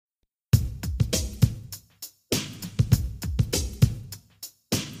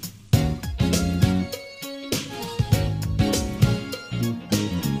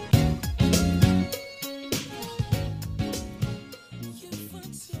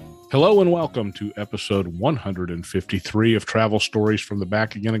Hello and welcome to episode 153 of Travel Stories from the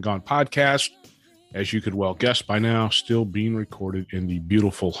Back Again and Gone podcast. As you could well guess by now, still being recorded in the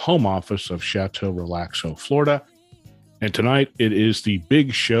beautiful home office of Chateau Relaxo, Florida. And tonight it is the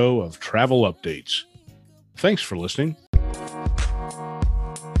big show of travel updates. Thanks for listening.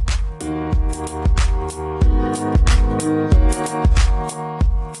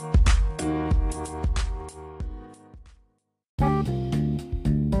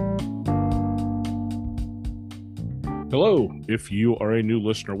 Hello, if you are a new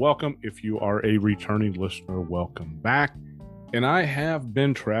listener, welcome. If you are a returning listener, welcome back. And I have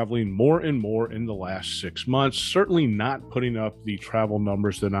been traveling more and more in the last 6 months, certainly not putting up the travel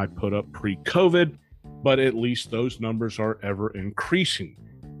numbers that I put up pre-COVID, but at least those numbers are ever increasing.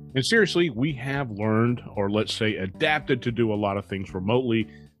 And seriously, we have learned, or let's say adapted to do a lot of things remotely,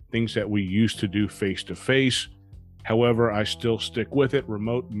 things that we used to do face-to-face. However, I still stick with it.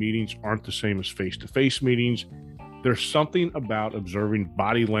 Remote meetings aren't the same as face-to-face meetings. There's something about observing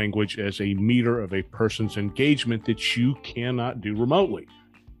body language as a meter of a person's engagement that you cannot do remotely.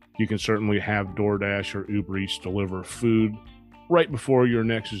 You can certainly have DoorDash or Uber Eats deliver food right before your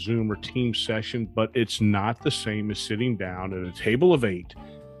next Zoom or Teams session, but it's not the same as sitting down at a table of 8,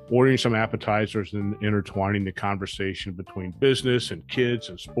 ordering some appetizers and intertwining the conversation between business and kids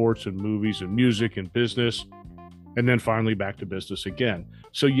and sports and movies and music and business, and then finally back to business again.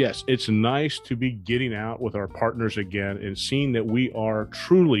 So yes, it's nice to be getting out with our partners again and seeing that we are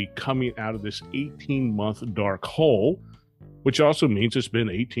truly coming out of this 18-month dark hole, which also means it's been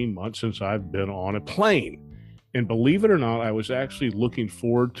 18 months since I've been on a plane. And believe it or not, I was actually looking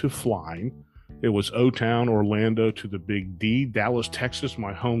forward to flying. It was O-Town, Orlando to the Big D, Dallas, Texas,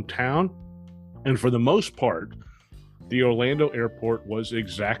 my hometown. And for the most part, the Orlando airport was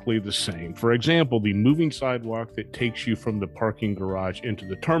exactly the same. For example, the moving sidewalk that takes you from the parking garage into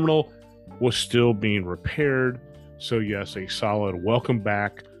the terminal was still being repaired. So yes, a solid welcome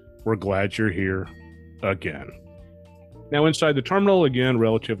back. We're glad you're here again. Now inside the terminal, again,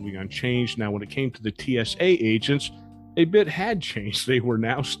 relatively unchanged. Now when it came to the TSA agents, a bit had changed. They were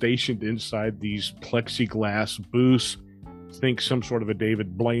now stationed inside these plexiglass booths. Think some sort of a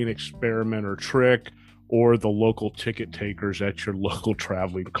David Blaine experiment or trick, or the local ticket takers at your local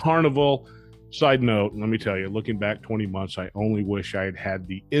traveling carnival. Side note, let me tell you, looking back 20 months, I only wish I had had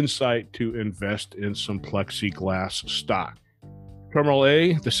the insight to invest in some plexiglass stock. Terminal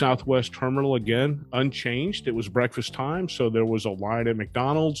A, the Southwest Terminal, again, unchanged. It was breakfast time, so there was a line at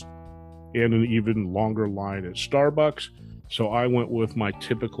McDonald's and an even longer line at Starbucks. So I went with my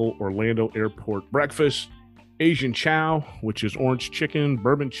typical Orlando Airport breakfast: Asian chow, which is orange chicken,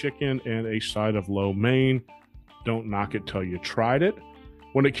 bourbon chicken, and a side of lo mein. Don't knock it till you tried it.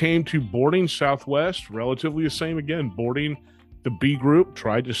 When it came to boarding Southwest, relatively the same again. Boarding the B group,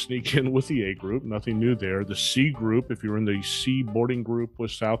 tried to sneak in with the A group, nothing new there. The C group, if you're in the C boarding group with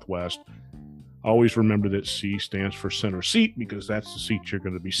Southwest, always remember that C stands for center seat because that's the seat you're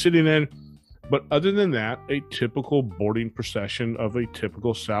going to be sitting in. But other than that, a typical boarding procession of a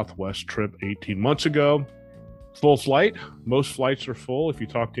typical Southwest trip 18 months ago. Full flight. Most flights are full if you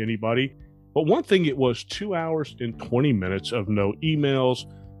talk to anybody. But one thing, it was 2 hours and 20 minutes of no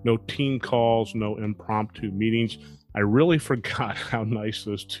emails, no team calls, no impromptu meetings. I really forgot how nice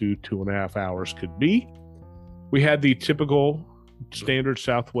those 2.5 hours could be. We had the typical standard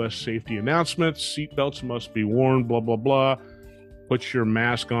Southwest safety announcements. Seatbelts must be worn, blah, blah, blah. Put your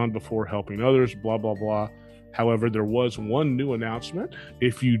mask on before helping others, blah, blah, blah. However, there was one new announcement.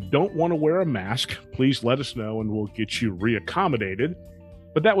 If you don't want to wear a mask, please let us know and we'll get you reaccommodated.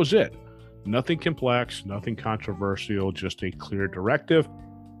 But that was it. Nothing complex, nothing controversial, just a clear directive.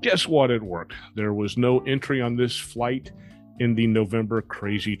 Guess what? It worked. There was no entry on this flight in the November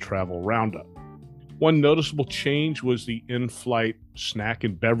Crazy Travel Roundup. One noticeable change was the in-flight snack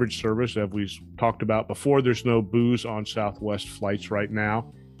and beverage service. As we've talked about before, there's no booze on Southwest flights right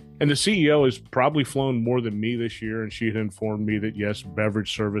now. And the CEO has probably flown more than me this year, and she had informed me that, yes,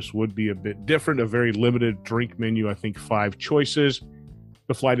 beverage service would be a bit different, a very limited drink menu, I think 5 choices.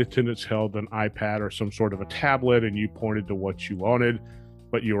 The flight attendants held an iPad or some sort of a tablet, and you pointed to what you wanted,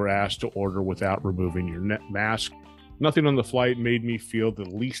 but you were asked to order without removing your mask. Nothing on the flight made me feel the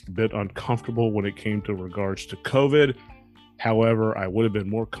least bit uncomfortable when it came to regards to COVID. However, I would have been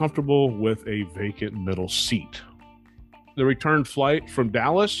more comfortable with a vacant middle seat. The return flight from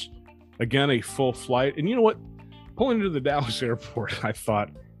Dallas, again, a full flight. And you know what? Pulling into the Dallas airport, I thought,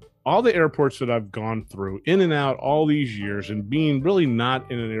 all the airports that I've gone through, in and out all these years, and being really not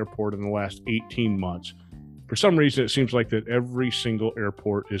in an airport in the last 18 months, for some reason, it seems like that every single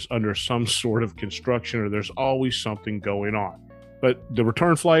airport is under some sort of construction, or there's always something going on. But the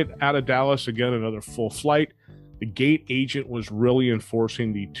return flight out of Dallas, again, another full flight. The gate agent was really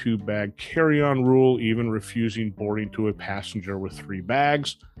enforcing the 2-bag carry-on rule, even refusing boarding to a passenger with 3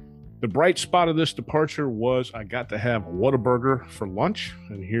 bags. The bright spot of this departure was I got to have Whataburger for lunch.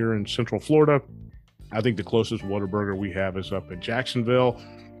 And here in Central Florida, I think the closest Whataburger we have is up in Jacksonville.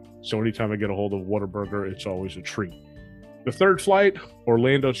 So anytime I get a hold of Whataburger, it's always a treat. The third flight,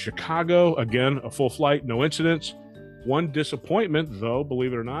 Orlando, Chicago. Again, a full flight, no incidents. One disappointment, though,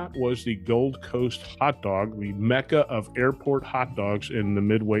 believe it or not, was the Gold Coast hot dog. The mecca of airport hot dogs in the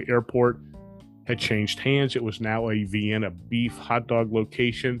Midway Airport had changed hands. It was now a Vienna beef hot dog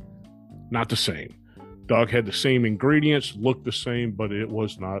location. Not the same. Dog had the same ingredients, looked the same, but it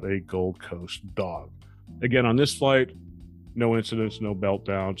was not a Gold Coast dog. Again, on this flight, no incidents, no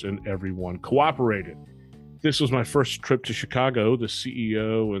meltdowns, and everyone cooperated. This was my first trip to Chicago. The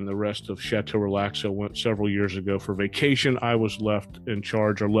CEO and the rest of Chateau Relaxo went several years ago for vacation. I was left in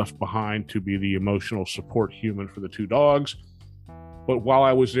charge or left behind to be the emotional support human for the 2 dogs. But while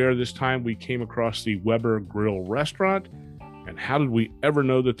I was there this time, we came across the Weber Grill restaurant. And how did we ever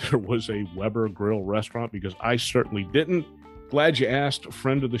know that there was a Weber Grill restaurant? Because I certainly didn't. Glad you asked. A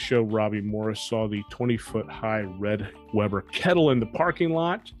friend of the show, Robbie Morris, saw the 20-foot high red Weber kettle in the parking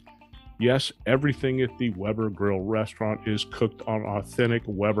lot. Yes, everything at the Weber Grill restaurant is cooked on authentic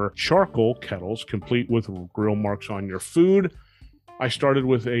Weber charcoal kettles, complete with grill marks on your food. I started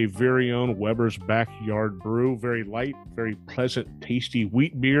with a very own Weber's Backyard Brew, very light, very pleasant, tasty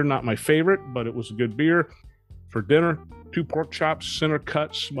wheat beer. Not my favorite, but it was a good beer. For dinner, 2 pork chops, center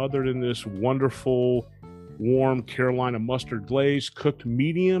cut, smothered in this wonderful, warm Carolina mustard glaze, cooked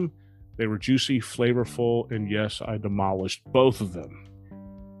medium. They were juicy, flavorful, and yes, I demolished both of them.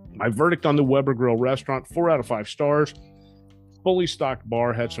 My verdict on the Weber Grill restaurant, 4 out of 5 stars. Fully stocked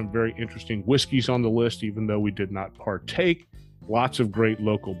bar, had some very interesting whiskeys on the list, even though we did not partake. Lots of great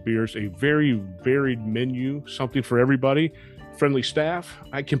local beers, a very varied menu, something for everybody. Friendly staff.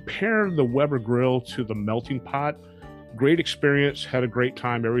 I compare the Weber Grill to the Melting Pot. Great experience, had a great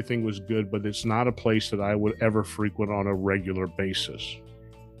time, everything was good, but it's not a place that I would ever frequent on a regular basis.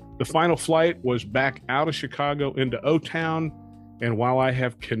 The final flight was back out of Chicago into O-Town. And while I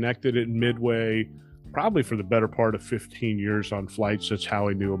have connected at Midway, probably for the better part of 15 years on flights, that's how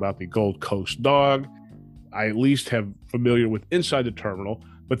I knew about the Gold Coast dog. I at least have familiar with inside the terminal,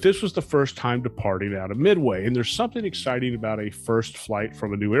 but this was the first time departing out of Midway. And there's something exciting about a first flight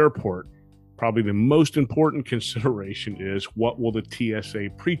from a new airport. Probably the most important consideration is what will the TSA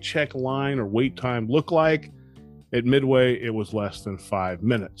pre-check line or wait time look like? At Midway, it was less than 5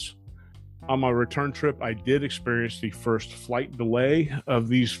 minutes. On my return trip, I did experience the first flight delay of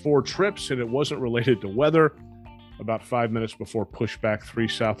these 4 trips, and it wasn't related to weather. About 5 minutes before pushback, 3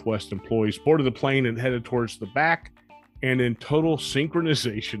 Southwest employees boarded the plane and headed towards the back. And in total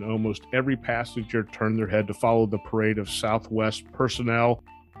synchronization, almost every passenger turned their head to follow the parade of Southwest personnel,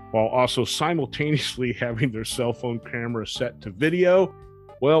 while also simultaneously having their cell phone camera set to video.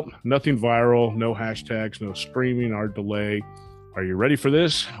 Well, nothing viral, no hashtags, no screaming or delay. Are you ready for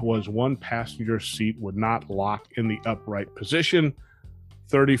this? Was one passenger seat would not lock in the upright position.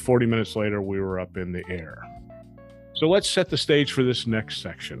 30-40 minutes later, we were up in the air. So let's set the stage for this next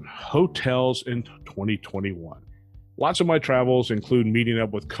section, hotels in 2021. Lots of my travels include meeting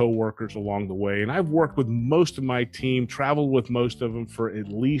up with coworkers along the way, and I've worked with most of my team, traveled with most of them for at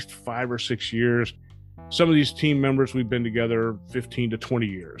least 5 or 6 years. Some of these team members, we've been together 15 to 20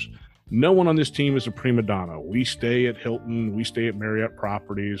 years. No one on this team is a prima donna. We stay at Hilton, we stay at Marriott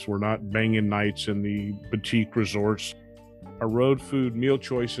properties. We're not banging nights in the boutique resorts. Our road food meal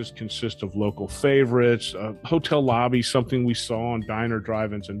choices consist of local favorites, hotel lobby, something we saw on diner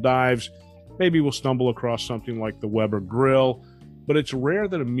drive-ins and dives. Maybe we'll stumble across something like the Weber Grill, but it's rare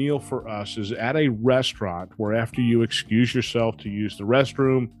that a meal for us is at a restaurant where after you excuse yourself to use the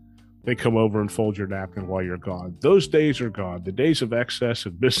restroom, they come over and fold your napkin while you're gone. Those days are gone. The days of excess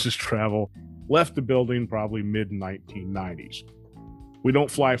and business travel left the building probably mid-1990s. We don't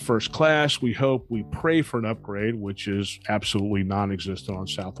fly first class. We hope, we pray for an upgrade, which is absolutely non-existent on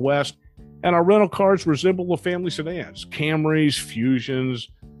Southwest. And our rental cars resemble the family sedans, Camrys, Fusions,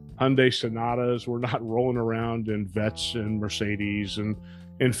 Hyundai Sonatas. We're not rolling around in Vets and Mercedes and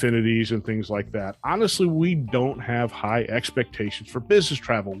Infinities and things like that. Honestly, we don't have high expectations for business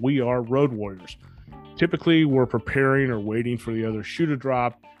travel. We are road warriors. Typically, we're preparing or waiting for the other shoe to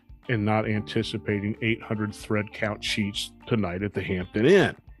drop and not anticipating 800 thread count sheets tonight at the Hampton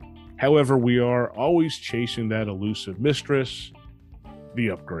Inn. However, we are always chasing that elusive mistress,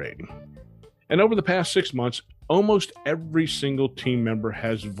 the upgrade. And over the past 6 months, almost every single team member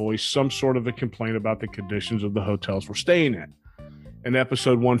has voiced some sort of a complaint about the conditions of the hotels we're staying in. In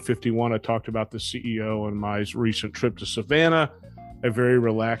episode 151, I talked about the CEO and my recent trip to Savannah, a very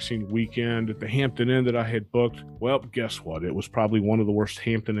relaxing weekend at the Hampton Inn that I had booked. Well, guess what? It was probably one of the worst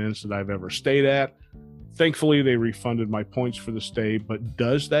Hampton Inns that I've ever stayed at. Thankfully, they refunded my points for the stay, but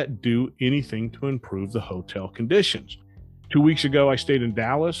does that do anything to improve the hotel conditions? 2 weeks ago, I stayed in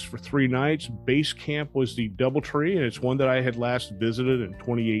Dallas for 3 nights. Base camp was the DoubleTree, and it's one that I had last visited in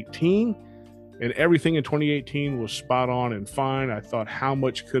 2018. And everything in 2018 was spot on and fine. I thought, how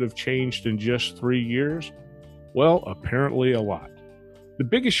much could have changed in just 3 years? Well, apparently a lot. The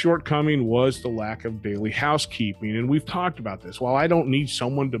biggest shortcoming was the lack of daily housekeeping, and we've talked about this. While I don't need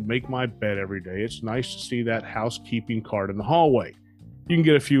someone to make my bed every day, it's nice to see that housekeeping cart in the hallway. You can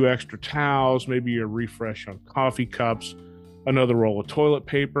get a few extra towels, maybe a refresh on coffee cups, another roll of toilet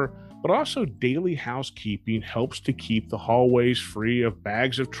paper, but also daily housekeeping helps to keep the hallways free of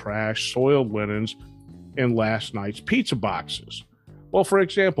bags of trash, soiled linens, and last night's pizza boxes. Well, for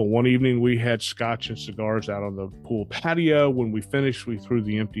example, one evening we had scotch and cigars out on the pool patio. When we finished, we threw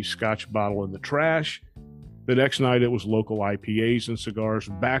the empty scotch bottle in the trash. The next night, it was local IPAs and cigars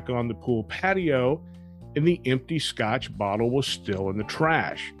back on the pool patio, and the empty scotch bottle was still in the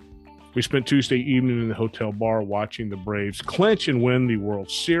trash. We spent Tuesday evening in the hotel bar watching the Braves clinch and win the World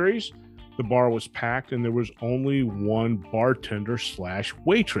Series. The bar was packed and there was only one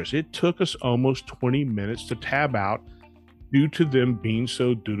bartender/waitress. It took us almost 20 minutes to tab out due to them being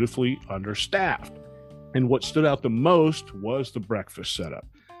so dutifully understaffed. And what stood out the most was the breakfast setup.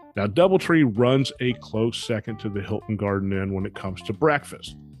 Now, DoubleTree runs a close second to the Hilton Garden Inn when it comes to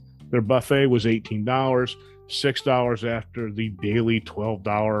breakfast. Their buffet was $18, $6 after the daily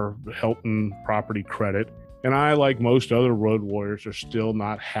 $12 Hilton property credit. And I, like most other road warriors, are still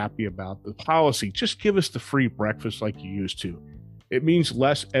not happy about the policy. Just give us the free breakfast like you used to. It means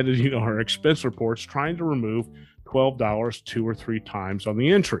less editing our expense reports trying to remove $12 2 or 3 times on the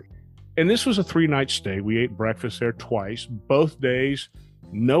entry. And this was a 3-night stay. We ate breakfast there twice, both days,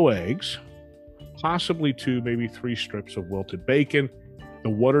 no eggs, possibly 2, maybe 3 strips of wilted bacon. The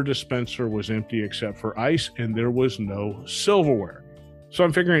water dispenser was empty except for ice, and there was no silverware. So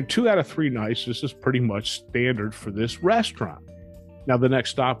I'm figuring 2 out of 3 nights, this is pretty much standard for this restaurant. Now, the next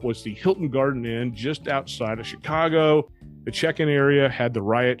stop was the Hilton Garden Inn just outside of Chicago. The check-in area had the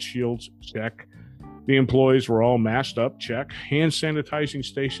riot shields, check. The employees were all masked up, check. Hand sanitizing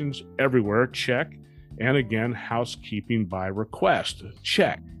stations everywhere, check. And again, housekeeping by request,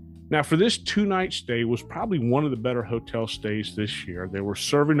 check. Now, for this 2-night stay was probably one of the better hotel stays this year. They were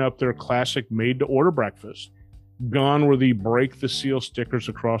serving up their classic made-to-order breakfast. Gone were the break-the-seal stickers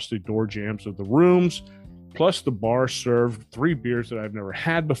across the door jambs of the rooms. Plus, the bar served 3 beers that I've never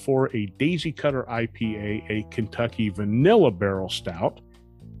had before, a Daisy Cutter IPA, a Kentucky Vanilla Barrel Stout,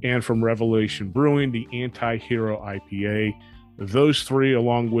 and from Revelation Brewing, the Anti-Hero IPA. Those 3,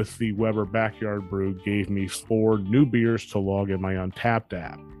 along with the Weber Backyard Brew, gave me 4 new beers to log in my Untappd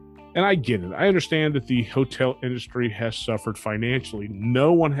app. And I get it. I understand that the hotel industry has suffered financially.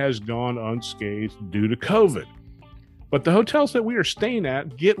 No one has gone unscathed due to COVID. But the hotels that we are staying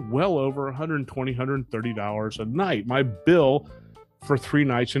at get well over $120, $130 a night. My bill for 3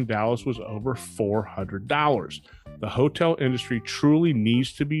 nights in Dallas was over $400. The hotel industry truly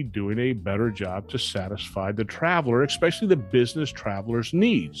needs to be doing a better job to satisfy the traveler, especially the business traveler's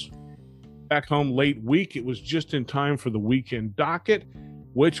needs. Back home late week, it was just in time for the weekend docket,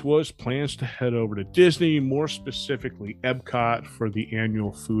 which was plans to head over to Disney, more specifically Epcot, for the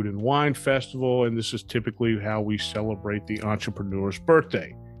annual Food and Wine Festival, and this is typically how we celebrate the entrepreneur's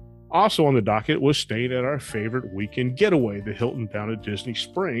birthday. Also on the docket was staying at our favorite weekend getaway, the Hilton down at Disney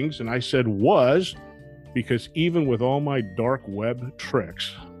Springs, and I said was because even with all my dark web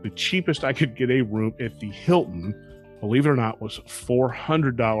tricks, the cheapest I could get a room at the Hilton, believe it or not, was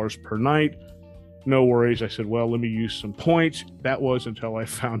 $400 per night. No worries. I said, well, let me use some points. That was until I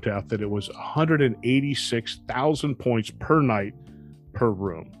found out that it was 186,000 points per night per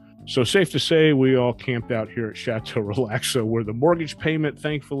room. So safe to say we all camped out here at Chateau Relaxo, where the mortgage payment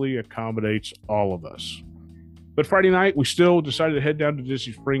thankfully accommodates all of us. But Friday night, we still decided to head down to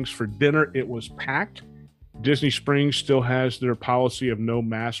Disney Springs for dinner. It was packed. Disney Springs still has their policy of no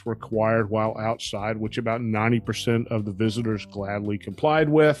mask required while outside, which about 90% of the visitors gladly complied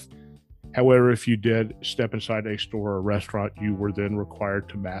with. However, if you did step inside a store or restaurant, you were then required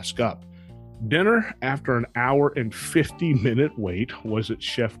to mask up. Dinner, after an hour and 50-minute wait, was at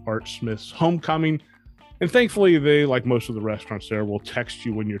Chef Art Smith's Homecoming. And thankfully, they, like most of the restaurants there, will text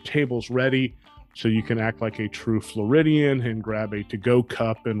you when your table's ready so you can act like a true Floridian and grab a to-go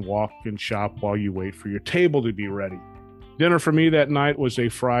cup and walk and shop while you wait for your table to be ready. Dinner for me that night was a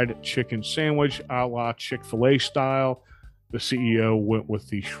fried chicken sandwich a la Chick-fil-A style. The CEO went with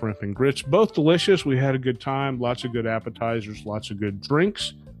the shrimp and grits, both delicious. We had a good time, lots of good appetizers, lots of good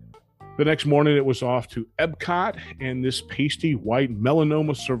drinks. The next morning, it was off to Epcot and this pasty white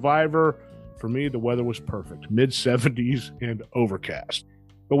melanoma survivor. For me, the weather was perfect, mid-70s and overcast.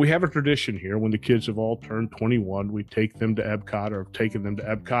 But we have a tradition here. When the kids have all turned 21, we take them to Epcot, or have taken them to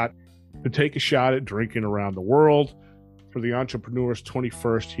Epcot, to take a shot at drinking around the world. For the entrepreneur's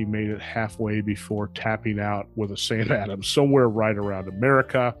 21st, he made it halfway before tapping out with a Sam Adams somewhere right around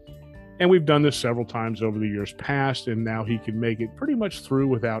America. And we've done this several times over the years past, and now he can make it pretty much through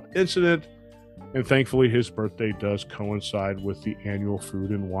without incident. And thankfully, his birthday does coincide with the annual Food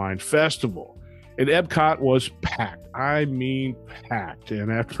and Wine Festival. And Epcot was packed. I mean, packed.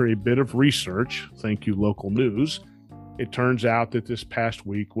 And after a bit of research, thank you, local news, it turns out that this past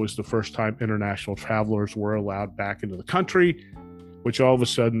week was the first time international travelers were allowed back into the country, which all of a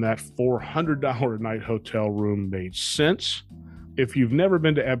sudden that $400 a night hotel room made sense. If you've never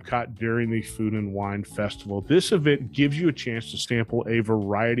been to Epcot during the Food and Wine Festival, this event gives you a chance to sample a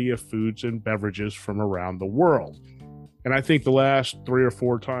variety of foods and beverages from around the world. And I think the last 3 or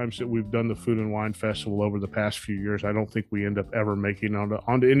 4 times that we've done the Food and Wine Festival over the past few years, I don't think we end up ever making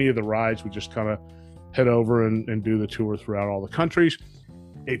onto any of the rides. We just kind of head over and do the tour throughout all the countries.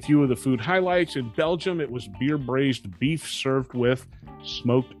 A few of the food highlights: in Belgium, it was beer braised beef served with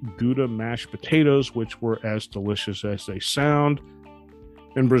smoked Gouda mashed potatoes, which were as delicious as they sound.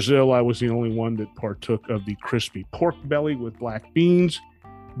 In Brazil, I was the only one that partook of the crispy pork belly with black beans,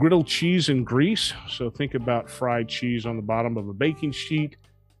 griddled cheese and grease. So think about fried cheese on the bottom of a baking sheet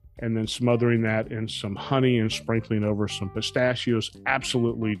and then smothering that in some honey and sprinkling over some pistachios.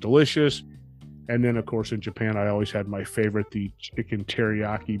 Absolutely delicious. And then, of course, in Japan, I always had my favorite, the chicken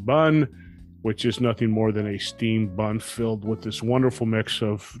teriyaki bun, which is nothing more than a steamed bun filled with this wonderful mix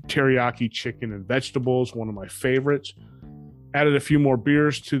of teriyaki chicken and vegetables, one of my favorites. Added a few more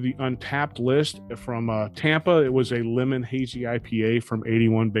beers to the Untapped list. From Tampa, it was a lemon hazy IPA from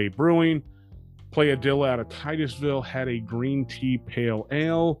 81 Bay Brewing. Playadilla out of Titusville had a green tea pale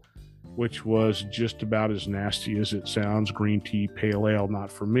ale, which was just about as nasty as it sounds. Green tea pale ale,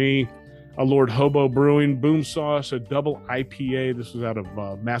 not for me. A Lord Hobo Brewing Boom Sauce, a double IPA. This was out of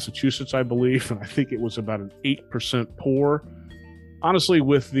Massachusetts, I believe, and I think it was about an 8% pour. Honestly,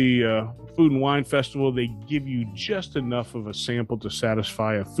 with the Food and Wine Festival, they give you just enough of a sample to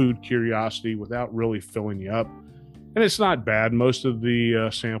satisfy a food curiosity without really filling you up. And it's not bad. Most of the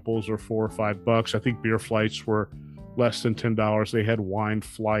samples are $4 or $5. I think beer flights were less than $10. They had wine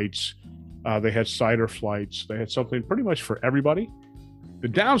flights. They had cider flights. They had something pretty much for everybody. The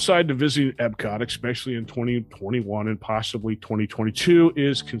downside to visiting Epcot, especially in 2021 and possibly 2022,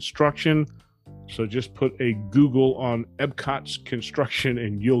 is construction. So just put a Google on Epcot's construction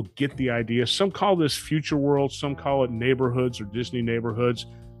and you'll get the idea. Some call this Future World, some call it neighborhoods or Disney neighborhoods.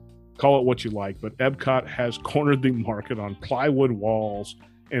 Call it what you like, but Epcot has cornered the market on plywood walls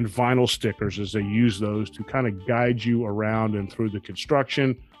and vinyl stickers as they use those to kind of guide you around and through the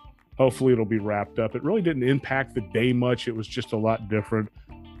construction. Hopefully it'll be wrapped up. It really didn't impact the day much. It was just a lot different.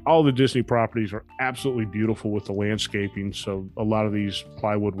 All the Disney properties are absolutely beautiful with the landscaping, so a lot of these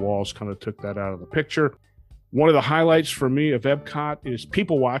plywood walls kind of took that out of the picture. One of the highlights for me of Epcot is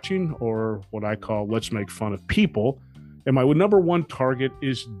people watching, or what I call let's make fun of people. And my number one target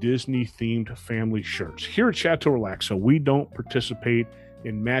is Disney-themed family shirts. Here at Chateau Relaxo, we don't participate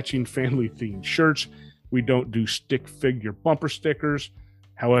in matching family-themed shirts. We don't do stick figure bumper stickers.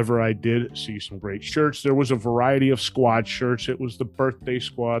 However, I did see some great shirts. There was a variety of squad shirts. It was the birthday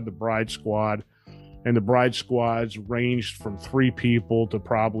squad, the bride squad, and the bride squads ranged from 3 people to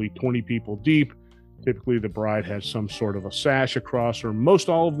probably 20 people deep. Typically, the bride had some sort of a sash across her. Most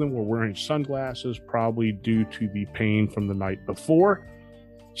all of them were wearing sunglasses, probably due to the pain from the night before.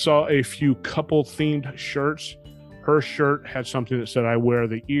 Saw a few couple-themed shirts. Her shirt had something that said, "I wear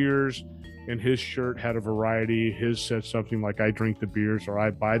the ears," and his shirt had a variety. His said something like, "I drink the beers," or "I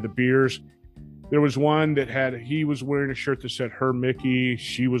buy the beers." There was one that he was wearing a shirt that said "Her Mickey."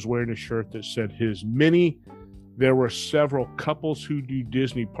 She was wearing a shirt that said "His Minnie." There were several couples who do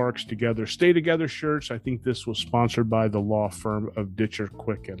Disney parks together, stay together shirts. I think this was sponsored by the law firm of Ditcher,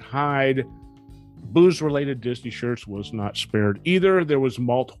 Quick, and Hyde. Booze-related Disney shirts was not spared either. There was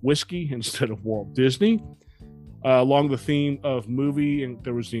malt whiskey instead of Walt Disney. Along the theme of movie, and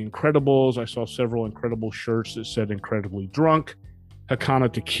there was The Incredibles. I saw several Incredible shirts that said "Incredibly Drunk."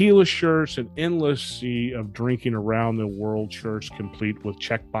 Hakana Tequila shirts, an endless sea of drinking around the world shirts, complete with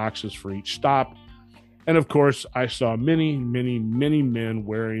check boxes for each stop. And of course, I saw many, many, many men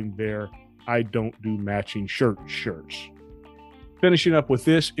wearing their "I don't do matching shirts. Finishing up with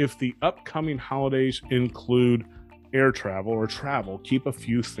this, if the upcoming holidays include air travel or travel, keep a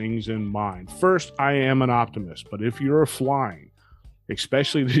few things in mind. First, I am an optimist, but if you're flying,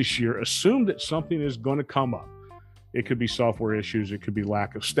 especially this year, assume that something is going to come up. It could be software issues, it could be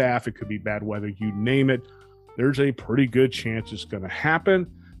lack of staff, it could be bad weather, you name it. There's a pretty good chance it's going to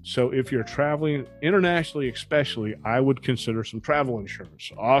happen. So if you're traveling internationally, especially, I would consider some travel insurance.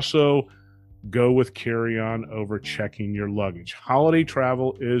 Also, go with carry-on over checking your luggage. Holiday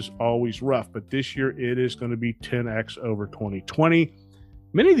travel is always rough, but this year it is going to be 10x over 2020.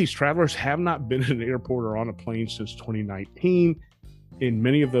 Many of these travelers have not been in an airport or on a plane since 2019, and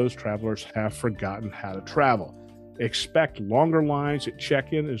many of those travelers have forgotten how to travel. Expect longer lines at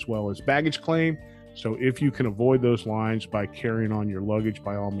check-in as well as baggage claim. So if you can avoid those lines by carrying on your luggage,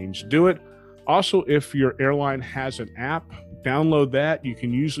 by all means do it. Also, if your airline has an app, download that. You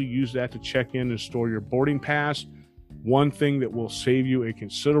can usually use that to check in and store your boarding pass. One thing that will save you a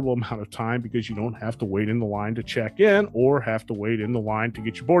considerable amount of time, because you don't have to wait in the line to check in or have to wait in the line to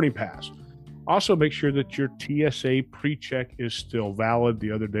get your boarding pass. Also, make sure that your TSA pre-check is still valid.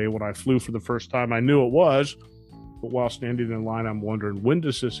 The other day when I flew for the first time, I knew it was, but while standing in line, I'm wondering, when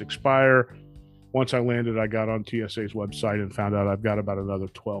does this expire? Once I landed, I got on TSA's website and found out I've got about another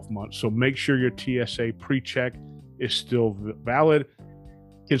 12 months. So make sure your TSA pre-check is still valid.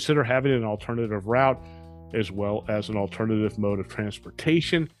 Consider having an alternative route as well as an alternative mode of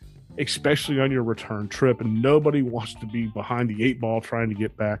transportation, especially on your return trip. And nobody wants to be behind the 8 ball trying to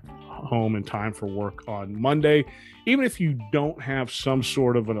get back home in time for work on Monday. Even if you don't have some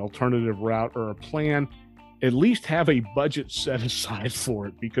sort of an alternative route or a plan, at least have a budget set aside for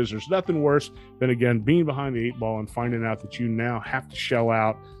it, because there's nothing worse than, again, being behind the 8 ball and finding out that you now have to shell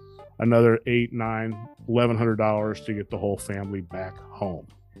out another $800, $900, $1,100 to get the whole family back home.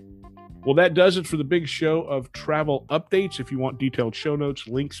 Well, that does it for the big show of travel updates. If you want detailed show notes,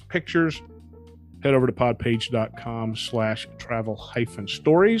 links, pictures, head over to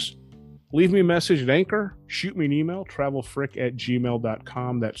podpage.com/travel-stories. Leave me a message at Anchor. Shoot me an email,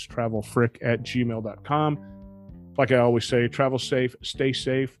 travelfrick@gmail.com. That's travelfrick@gmail.com. Like I always say, travel safe, stay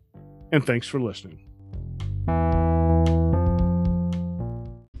safe, and thanks for listening.